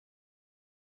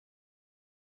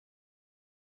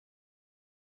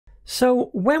So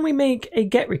when we make a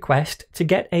GET request to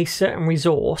get a certain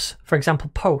resource, for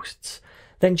example posts,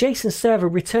 then JSON Server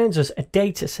returns us a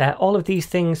data set, all of these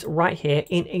things right here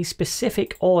in a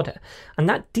specific order. And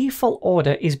that default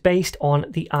order is based on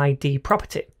the ID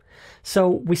property. So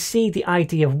we see the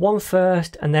ID of 1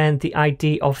 first and then the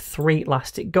ID of 3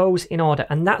 last. It goes in order,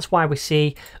 and that's why we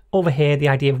see over here the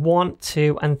ID of 1,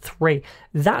 2 and 3.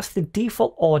 That's the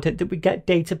default order that we get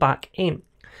data back in.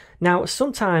 Now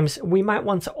sometimes we might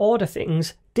want to order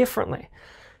things differently.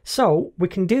 So we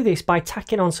can do this by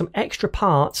tacking on some extra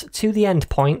parts to the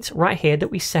endpoint right here that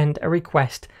we send a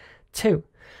request to.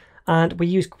 And we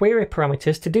use query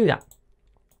parameters to do that.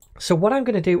 So what I'm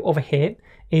going to do over here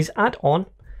is add on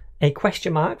a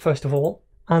question mark first of all,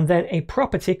 and then a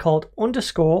property called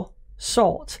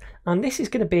 _sort. And this is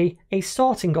going to be a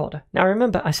sorting order. Now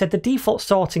remember, I said the default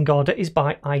sorting order is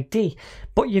by ID,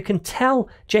 but you can tell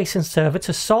JSON Server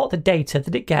to sort the data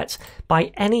that it gets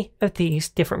by any of these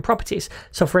different properties.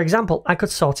 So for example, I could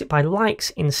sort it by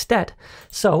likes instead.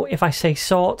 So if I say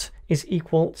sort is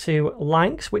equal to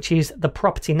likes, which is the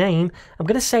property name, I'm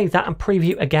going to save that and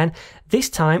preview again. This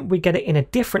time we get it in a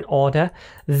different order.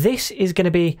 This is going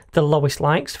to be the lowest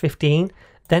likes, 15,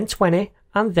 then 20,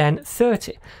 and then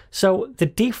 30. So the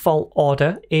default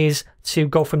order is to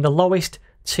go from the lowest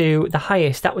to the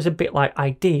highest. That was a bit like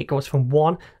ID. It goes from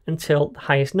 1 until the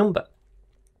highest number.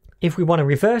 If we want to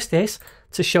reverse this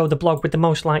to show the blog with the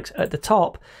most likes at the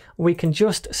top, we can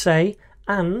just say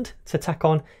and to tack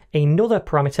on another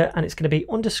parameter, and it's going to be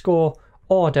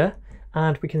 _order,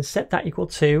 and we can set that equal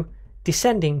to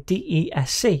descending,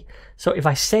 DESC. So if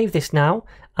I save this now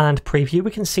and preview,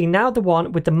 we can see now the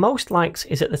one with the most likes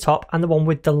is at the top and the one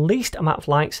with the least amount of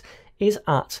likes is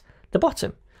at the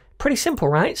bottom. Pretty simple,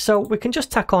 right? So we can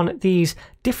just tack on these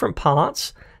different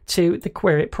parts to the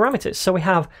query parameters. So we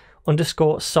have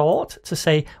 _sort to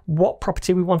say what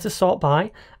property we want to sort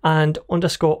by, and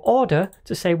 _order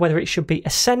to say whether it should be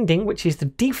ascending, which is the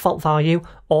default value,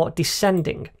 or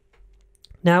descending.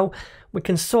 Now we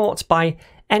can sort by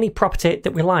any property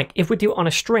that we like. If we do it on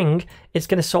a string, it's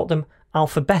going to sort them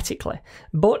alphabetically,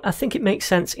 but I think it makes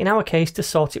sense in our case to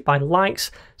sort it by likes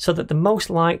so that the most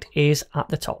liked is at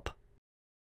the top.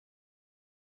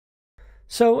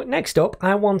 So next up,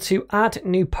 I want to add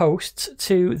new posts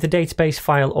to the database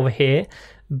file over here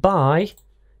by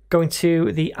going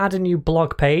to the add a new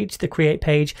blog page, the create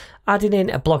page, adding in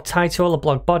a blog title, a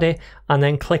blog body, and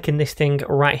then clicking this thing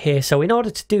right here. So in order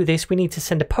to do this, we need to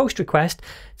send a post request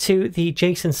to the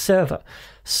JSON server.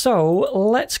 So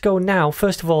let's go now,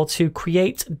 first of all, to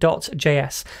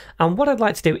create.js. And what I'd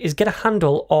like to do is get a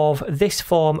handle of this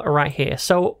form right here.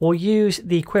 So we'll use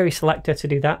the query selector to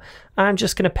do that. I'm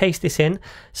just going to paste this in.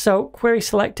 So query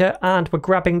selector, and we're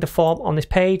grabbing the form on this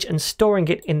page and storing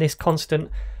it in this constant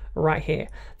right here.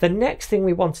 The next thing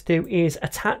we want to do is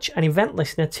attach an event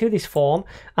listener to this form,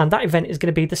 and that event is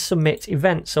going to be the submit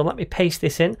event. So let me paste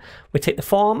this in. We take the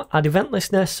form, add event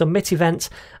listener, submit event,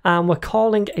 and we're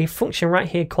calling a function right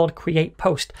here called create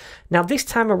post. Now this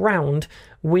time around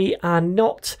we are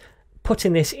not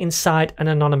putting this inside an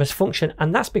anonymous function,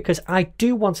 and that's because I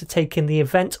do want to take in the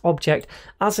event object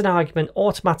as an argument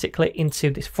automatically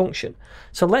into this function.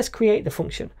 So let's create the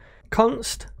function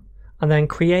const and then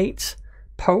create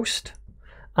post,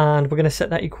 and we're going to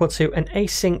set that equal to an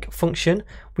async function.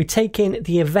 We take in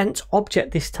the event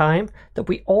object this time that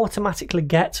we automatically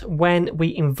get when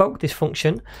we invoke this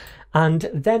function, and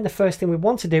then the first thing we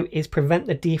want to do is prevent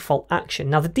the default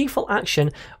action. Now the default action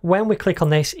when we click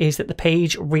on this is that the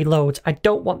page reloads. I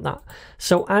don't want that,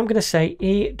 so I'm going to say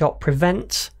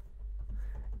e.prevent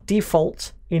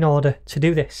default in order to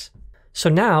do this. So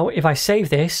now if I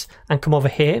save this and come over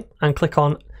here and click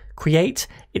on create,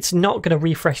 it's not going to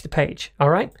refresh the page. All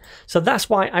right, so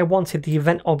that's why I wanted the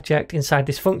event object inside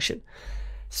this function.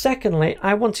 Secondly,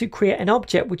 I want to create an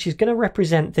object which is going to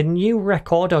represent the new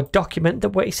record or document that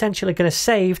we're essentially going to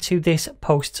save to this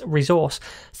posts resource.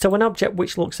 So an object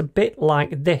which looks a bit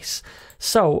like this.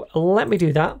 So let me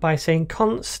do that by saying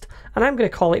const, and I'm going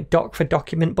to call it doc for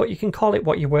document, but you can call it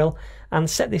what you will, and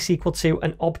set this equal to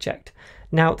an object.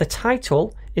 Now the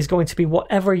title is going to be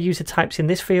whatever a user types in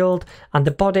this field, and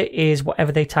the body is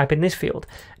whatever they type in this field.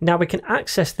 Now we can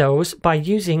access those by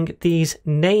using these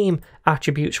name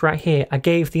attributes right here. I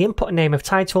gave the input a name of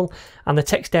title and the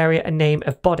text area a name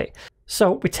of body.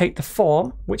 So we take the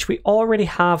form, which we already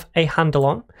have a handle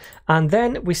on, and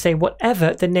then we say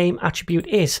whatever the name attribute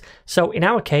is. So in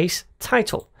our case,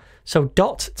 title. So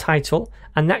dot title,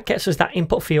 and that gets us that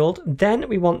input field. Then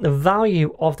we want the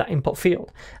value of that input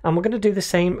field, and we're going to do the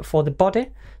same for the body.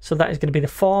 So that is going to be the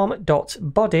form dot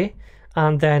body,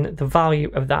 and then the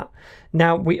value of that.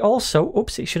 Now we also,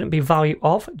 oops, it shouldn't be value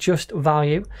of, just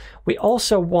value. We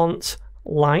also want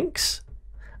likes,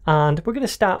 and we're going to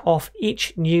start off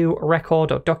each new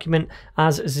record or document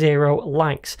as 0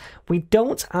 likes. We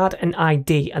don't add an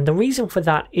ID, and the reason for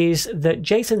that is that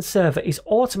JSON Server is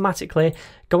automatically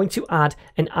going to add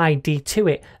an ID to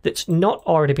it that's not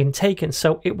already been taken,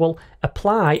 so it will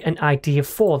apply an ID of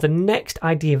 4, the next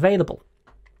ID available.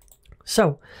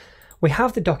 So we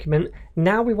have the document.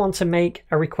 Now we want to make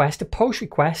a request, a post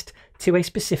request to a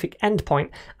specific endpoint,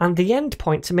 and the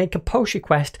endpoint to make a post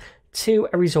request to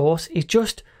a resource is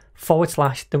just /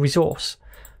 the resource.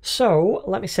 So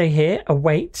let me say here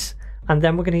await, and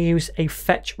then we're going to use a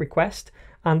fetch request,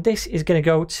 and this is going to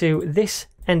go to this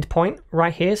endpoint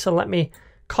right here. So let me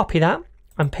copy that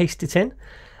and paste it in,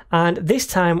 and this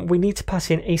time we need to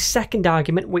pass in a second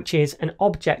argument, which is an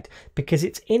object, because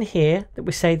it's in here that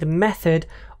we say the method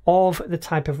of the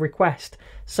type of request.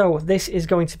 So this is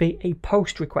going to be a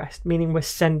post request, meaning we're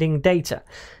sending data.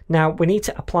 Now we need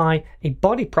to apply a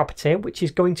body property, which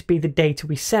is going to be the data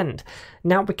we send.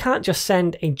 Now we can't just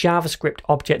send a JavaScript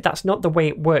object. That's not the way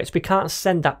it works. We can't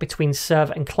send that between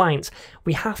server and clients.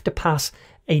 We have to pass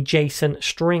a JSON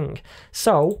string.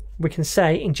 So we can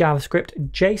say in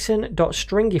JavaScript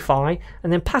JSON.stringify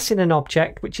and then pass in an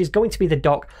object, which is going to be the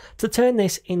doc, to turn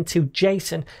this into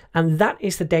JSON, and that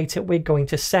is the data we're going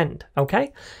to send.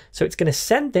 Okay, so it's going to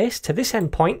send this to this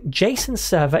endpoint. JSON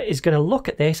Server is going to look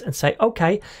at this and say,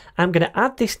 okay, I'm going to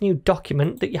add this new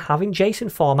document that you have in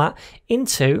JSON format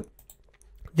into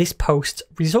this post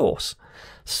resource.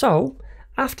 So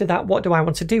after that, what do I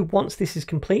want to do once this is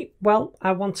complete? Well,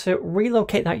 I want to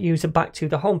relocate that user back to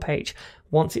the home page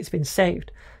once it's been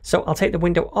saved. So I'll take the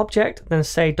window object, then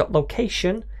say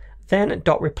 .location, then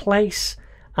 .replace,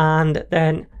 and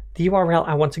then the URL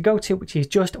I want to go to, which is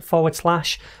just /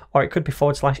 or it could be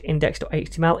 /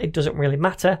 index.html. It doesn't really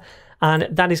matter. And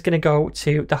that is going to go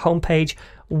to the home page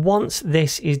once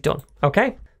this is done.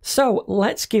 Okay, so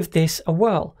let's give this a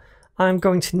whirl. I'm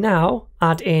going to now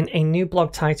add in a new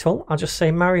blog title. I'll just say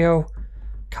Mario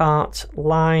Kart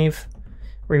Live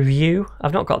Review.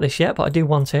 I've not got this yet, but I do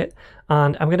want it.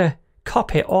 And I'm going to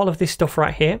copy all of this stuff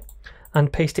right here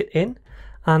and paste it in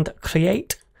and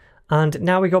create. And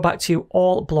now we go back to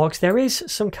all blogs. There is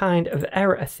some kind of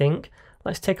error, I think.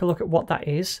 Let's take a look at what that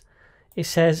is. It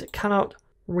says cannot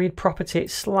read property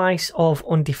slice of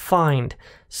undefined.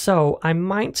 So I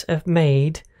might have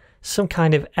made some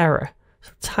kind of error.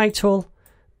 So title,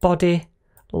 body,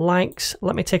 likes.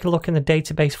 Let me take a look in the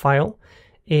database file.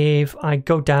 If I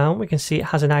go down, we can see it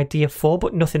has an ID of 4,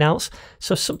 but nothing else.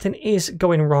 So something is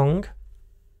going wrong.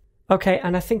 Okay,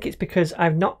 and I think it's because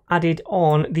I've not added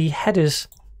on the headers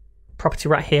property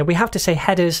right here. We have to say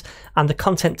headers and the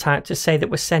content type to say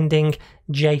that we're sending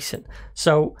JSON.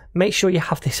 So make sure you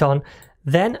have this on.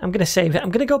 Then I'm going to save it. I'm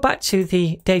going to go back to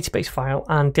the database file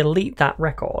and delete that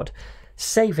record.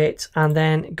 Save it, and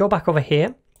then go back over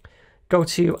here, go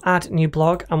to add new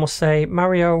blog, and we'll say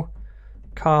Mario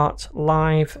Kart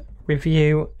Live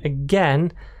Review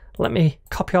again. Let me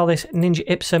copy all this Ninja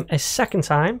Ipsum a second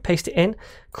time, paste it in,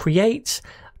 create,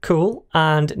 cool,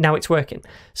 and now it's working.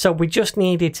 So we just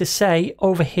needed to say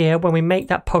over here when we make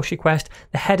that post request,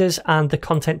 the headers and the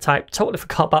content type. Totally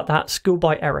forgot about that,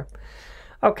 schoolboy error.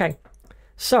 Okay.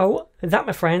 So that,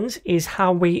 my friends, is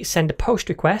how we send a post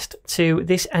request to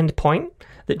this endpoint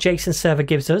that JSON Server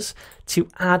gives us to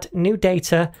add new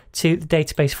data to the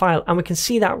database file. And we can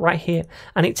see that right here,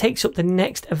 and it takes up the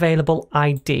next available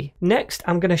ID. Next,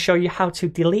 I'm going to show you how to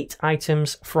delete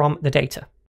items from the data.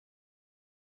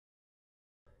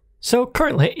 So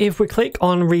currently, if we click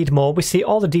on read more, we see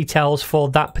all the details for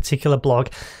that particular blog.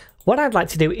 What I'd like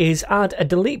to do is add a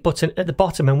delete button at the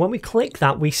bottom, and when we click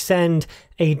that, we send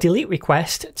a delete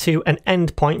request to an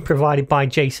endpoint provided by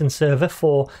JSON Server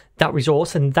for that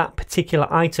resource and that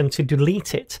particular item to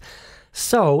delete it.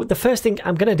 So the first thing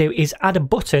I'm going to do is add a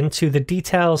button to the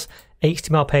details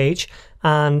HTML page,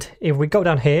 and if we go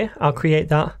down here, I'll create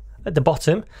that at the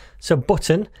bottom. So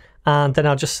button, and then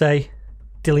I'll just say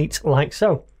delete like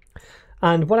so.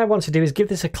 And what I want to do is give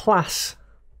this a class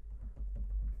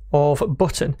of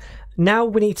button. Now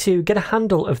we need to get a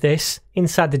handle of this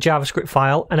inside the JavaScript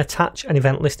file and attach an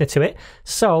event listener to it.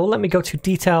 So let me go to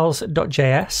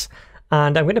details.js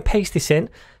and I'm going to paste this in.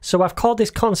 So I've called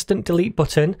this constant delete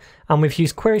button, and we've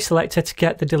used query selector to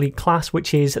get the delete class,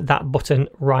 which is that button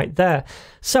right there.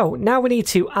 So now we need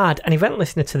to add an event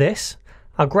listener to this.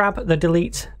 I'll grab the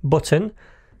delete button,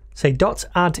 say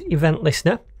 .add event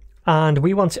listener, and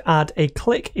we want to add a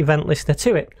click event listener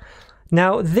to it.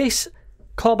 Now this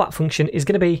callback function is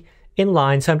going to be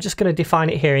inline, so I'm just going to define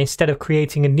it here instead of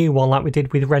creating a new one like we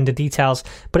did with render details,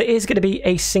 but it is going to be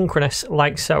asynchronous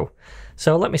like so.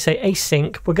 So let me say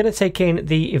async. We're going to take in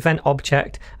the event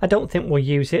object. I don't think we'll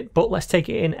use it, but let's take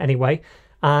it in anyway.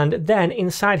 And then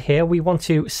inside here, we want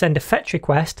to send a fetch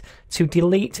request to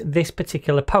delete this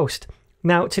particular post.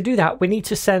 Now to do that, we need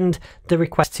to send the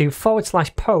request to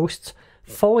 /posts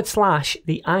 /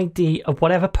 the ID of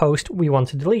whatever post we want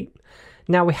to delete.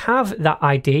 Now we have that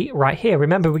ID right here.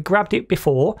 Remember, we grabbed it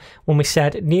before when we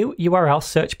said new URL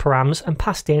search params and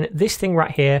passed in this thing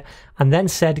right here and then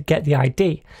said get the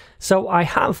ID. So I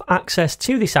have access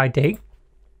to this ID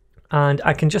and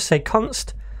I can just say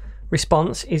const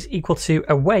response is equal to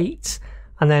await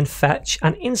and then fetch.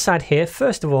 And inside here,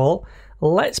 first of all,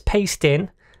 let's paste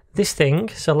in this thing.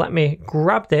 So let me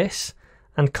grab this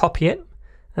and copy it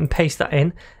and paste that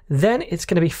in. Then it's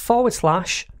going to be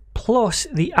 / plus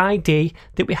the ID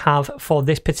that we have for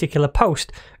this particular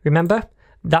post. Remember,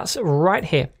 that's right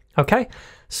here. Okay,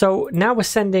 so now we're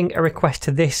sending a request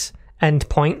to this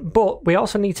endpoint, but we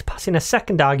also need to pass in a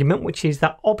second argument, which is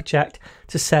that object,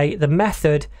 to say the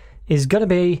method is going to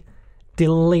be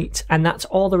delete, and that's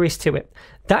all there is to it.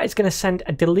 That is going to send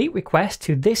a delete request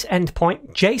to this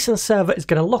endpoint. JSON Server is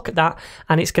going to look at that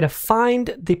and it's going to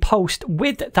find the post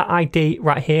with that ID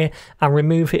right here and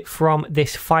remove it from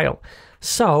this file.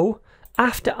 So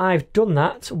after I've done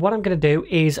that, what I'm going to do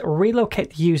is relocate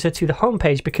the user to the home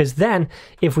page, because then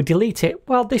if we delete it,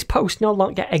 well, this post no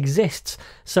longer exists.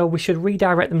 So we should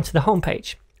redirect them to the home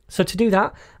page. So to do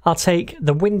that, I'll take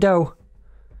the window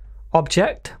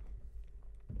object.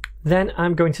 Then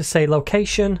I'm going to say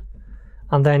location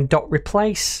and then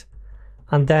 .replace.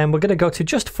 And then we're going to go to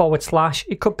just /.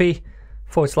 It could be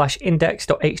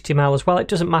 /index.html as well. It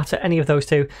doesn't matter, any of those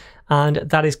two. And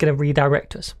that is going to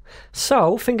redirect us.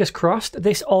 So fingers crossed,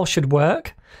 this all should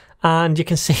work. And you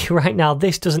can see right now,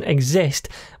 this doesn't exist.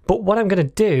 But what I'm going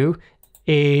to do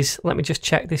is, let me just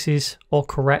check this is all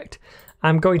correct.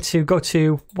 I'm going to go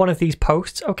to one of these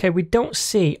posts. Okay, we don't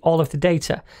see all of the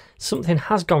data. Something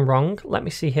has gone wrong. Let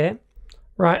me see here.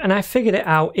 Right, and I figured it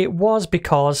out. It was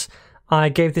because I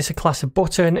gave this a class of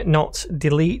button, not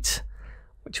delete,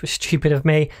 which was stupid of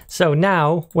me. So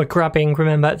now we're grabbing,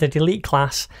 remember, the delete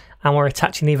class, and we're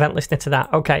attaching the event listener to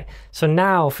that. Okay, so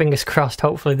now, fingers crossed,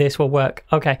 hopefully this will work.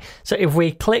 Okay, so if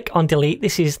we click on delete,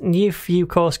 this is new view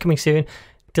course coming soon.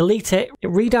 Delete it, it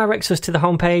redirects us to the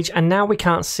home page, and now we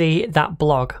can't see that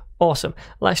blog. Awesome.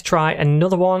 Let's try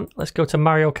another one. Let's go to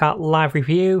Mario Kart Live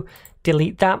Review,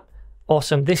 delete that.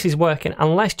 Awesome, this is working.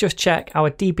 And let's just check our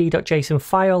db.json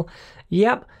file.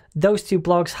 Yep, those two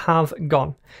blogs have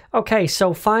gone. Okay,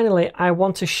 so finally, I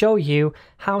want to show you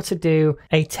how to do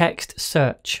a text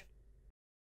search.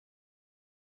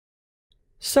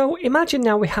 So imagine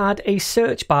now we had a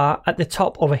search bar at the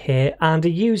top over here and a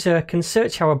user can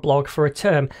search our blog for a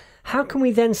term. How can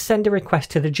we then send a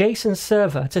request to the JSON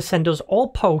server to send us all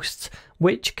posts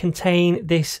which contain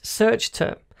this search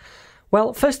term?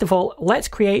 Well, first of all, let's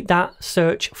create that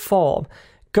search form.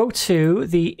 Go to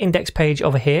the index page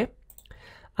over here,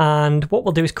 and what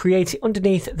we'll do is create it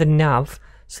underneath the nav.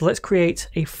 So let's create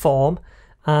a form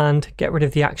and get rid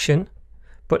of the action,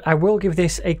 but I will give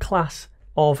this a class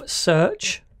of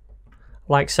search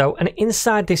like so, and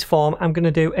inside this form I'm going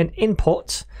to do an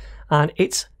input and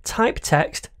it's type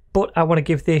text, but I want to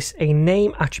give this a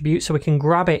name attribute so we can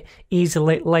grab it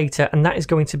easily later, and that is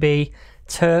going to be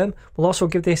term. We'll also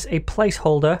give this a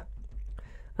placeholder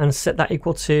and set that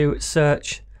equal to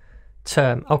search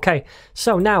term. Okay,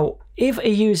 so now if a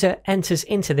user enters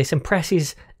into this and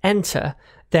presses enter,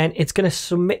 then it's going to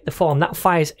submit the form. That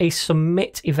fires a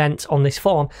submit event on this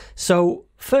form. So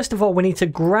first of all, we need to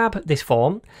grab this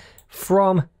form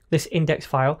from this index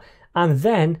file, and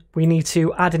then we need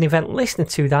to add an event listener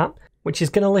to that, which is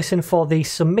going to listen for the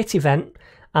submit event.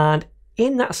 And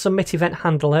in that submit event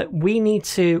handler, we need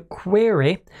to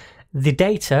query the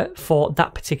data for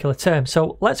that particular term.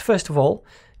 So let's first of all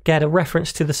get a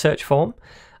reference to the search form,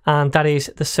 and that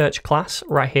is the search class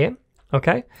right here.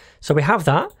 Okay, so we have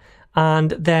that,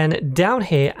 and then down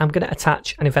here I'm going to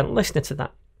attach an event listener to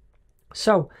that.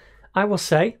 So I will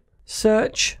say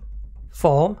search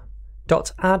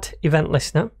form.add event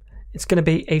listener. It's going to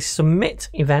be a submit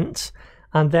event,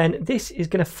 and then this is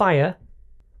going to fire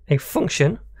a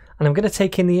function, and I'm going to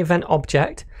take in the event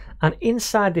object, and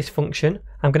inside this function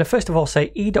I'm going to first of all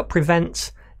say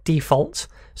e.prevent default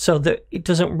so that it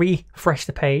doesn't refresh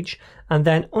the page, and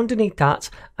then underneath that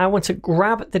I want to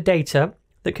grab the data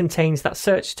that contains that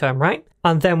search term, right?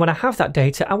 And then when I have that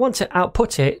data, I want to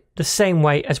output it the same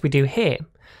way as we do here.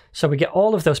 So we get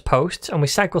all of those posts and we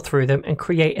cycle through them and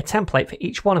create a template for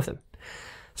each one of them.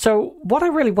 So what I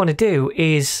really want to do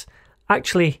is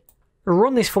actually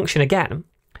run this function again,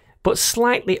 but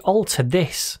slightly alter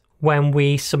this when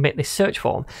we submit this search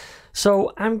form.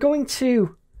 So I'm going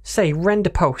to say render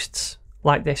posts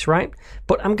like this, right?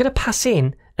 But I'm going to pass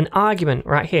in an argument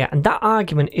right here, and that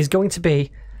argument is going to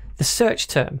be the search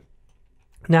term.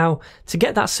 Now, to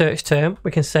get that search term,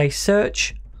 we can say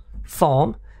search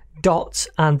form dot,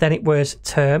 and then it was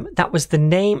term. That was the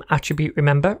name attribute,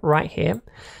 remember, right here.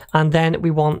 And then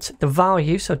we want the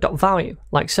value, so dot value,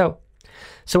 like so.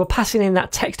 So we're passing in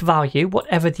that text value,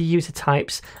 whatever the user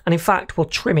types, and in fact, we'll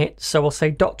trim it. So we'll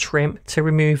say dot trim to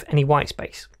remove any white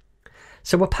space.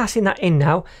 So we're passing that in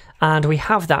now, and we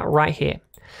have that right here.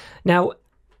 Now,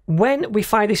 when we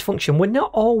fire this function, we're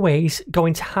not always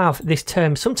going to have this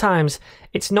term. Sometimes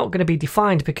it's not going to be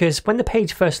defined, because when the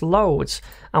page first loads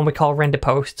and we call render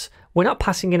posts, we're not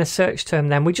passing in a search term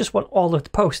then, we just want all of the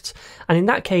posts. And in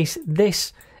that case,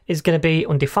 this is going to be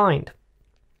undefined.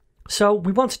 So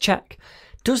we want to check,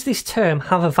 does this term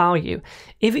have a value?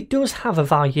 If it does have a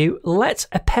value, let's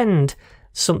append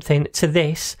something to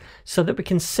this so that we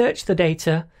can search the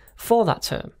data for that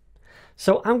term.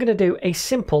 So I'm going to do a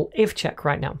simple if check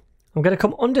right now. I'm going to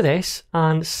come under this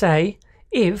and say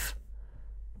if,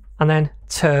 and then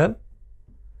term,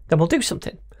 then we'll do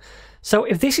something. So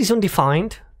if this is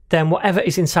undefined, then whatever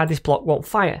is inside this block won't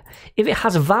fire. If it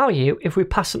has a value, if we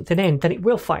pass something in, then it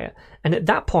will fire. And at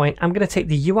that point, I'm going to take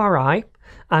the URI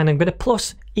and I'm going to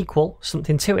plus equal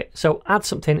something to it. So add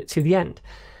something to the end.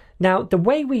 Now, the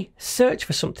way we search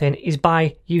for something is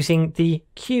by using the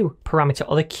Q parameter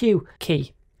or the Q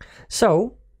key.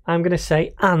 So I'm going to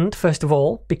say and first of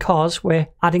all, because we're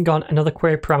adding on another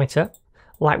query parameter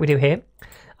like we do here.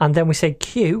 And then we say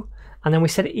Q, and then we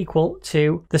set it equal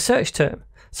to the search term.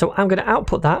 So I'm going to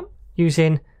output that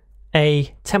using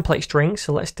a template string.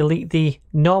 So let's delete the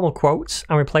normal quotes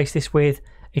and replace this with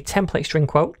a template string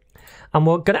quote. And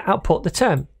we're going to output the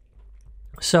term.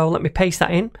 So let me paste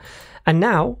that in. And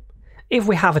now, if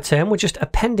we have a term, we're just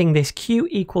appending this Q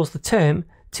equals the term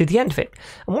to the end of it.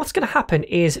 And what's going to happen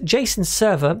is JSON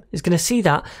Server is going to see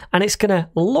that, and it's going to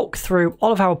look through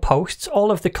all of our posts,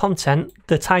 all of the content,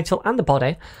 the title and the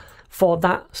body for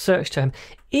that search term.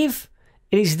 If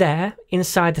it is there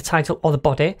inside the title or the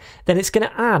body, then it's going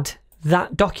to add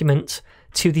that document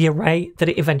to the array that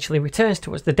it eventually returns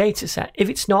to us, the data set. If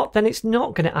it's not, then it's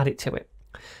not going to add it to it.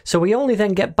 So we only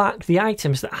then get back the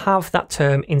items that have that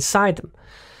term inside them.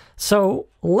 So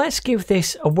let's give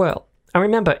this a whirl. And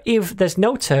remember, if there's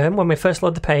no term when we first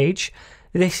load the page,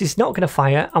 this is not going to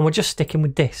fire, and we're just sticking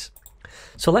with this.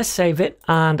 So let's save it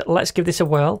and let's give this a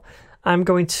whirl. I'm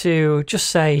going to just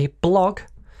say blog,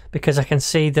 because I can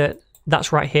see that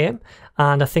that's right here,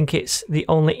 and I think it's the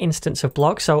only instance of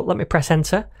blog. So let me press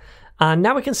enter, and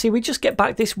now we can see we just get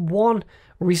back this one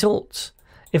result.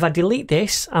 If I delete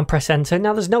this and press enter,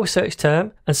 now there's no search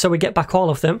term, and so we get back all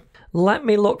of them. Let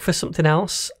me look for something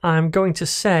else. I'm going to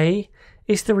say,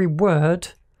 is there a word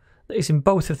that is in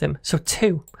both of them? So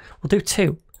 2, we'll do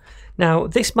 2. Now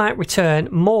this might return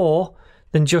more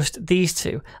than just these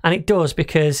 2, and it does,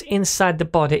 because inside the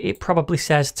body it probably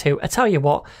says 2. I tell you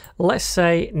what, let's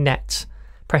say net,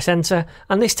 press enter,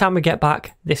 and this time we get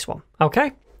back this one.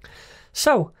 Okay,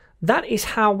 so that is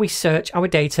how we search our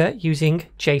data using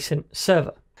JSON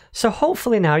Server. So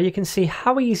hopefully now you can see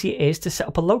how easy it is to set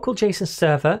up a local JSON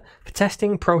server for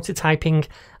testing, prototyping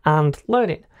and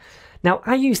learning. Now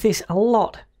I use this a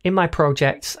lot in my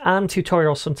projects and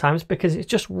tutorials sometimes, because it's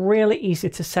just really easy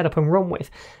to set up and run with.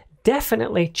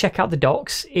 Definitely check out the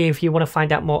docs if you want to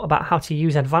find out more about how to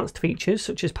use advanced features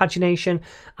such as pagination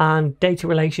and data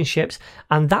relationships,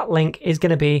 and that link is going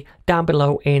to be down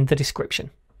below in the description.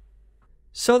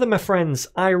 So then, my friends,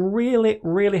 I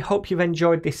really hope you've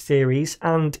enjoyed this series,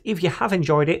 and if you have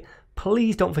enjoyed it,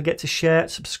 please don't forget to share,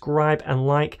 subscribe and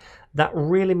like. That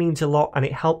really means a lot and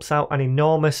it helps out an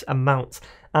enormous amount.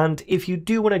 And if you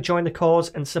do want to join the cause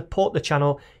and support the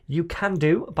channel, you can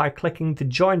do by clicking the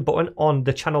join button on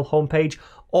the channel homepage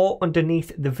or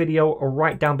underneath the video or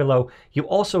right down below. You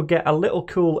also get a little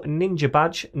cool ninja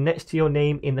badge next to your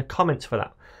name in the comments for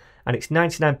that, and it's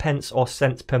 99p or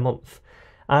cents per month.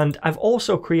 And I've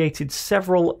also created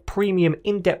several premium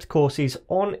in-depth courses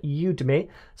on Udemy.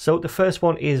 So the first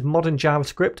one is Modern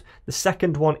JavaScript, the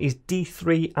second one is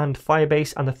D3 and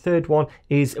Firebase, and the third one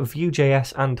is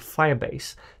Vue.js and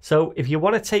Firebase. So if you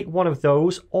want to take one of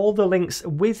those, all the links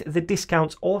with the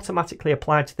discounts automatically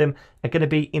applied to them are going to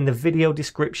be in the video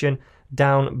description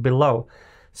down below.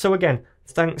 So again,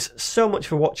 thanks so much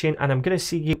for watching, and I'm going to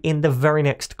see you in the very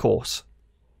next course.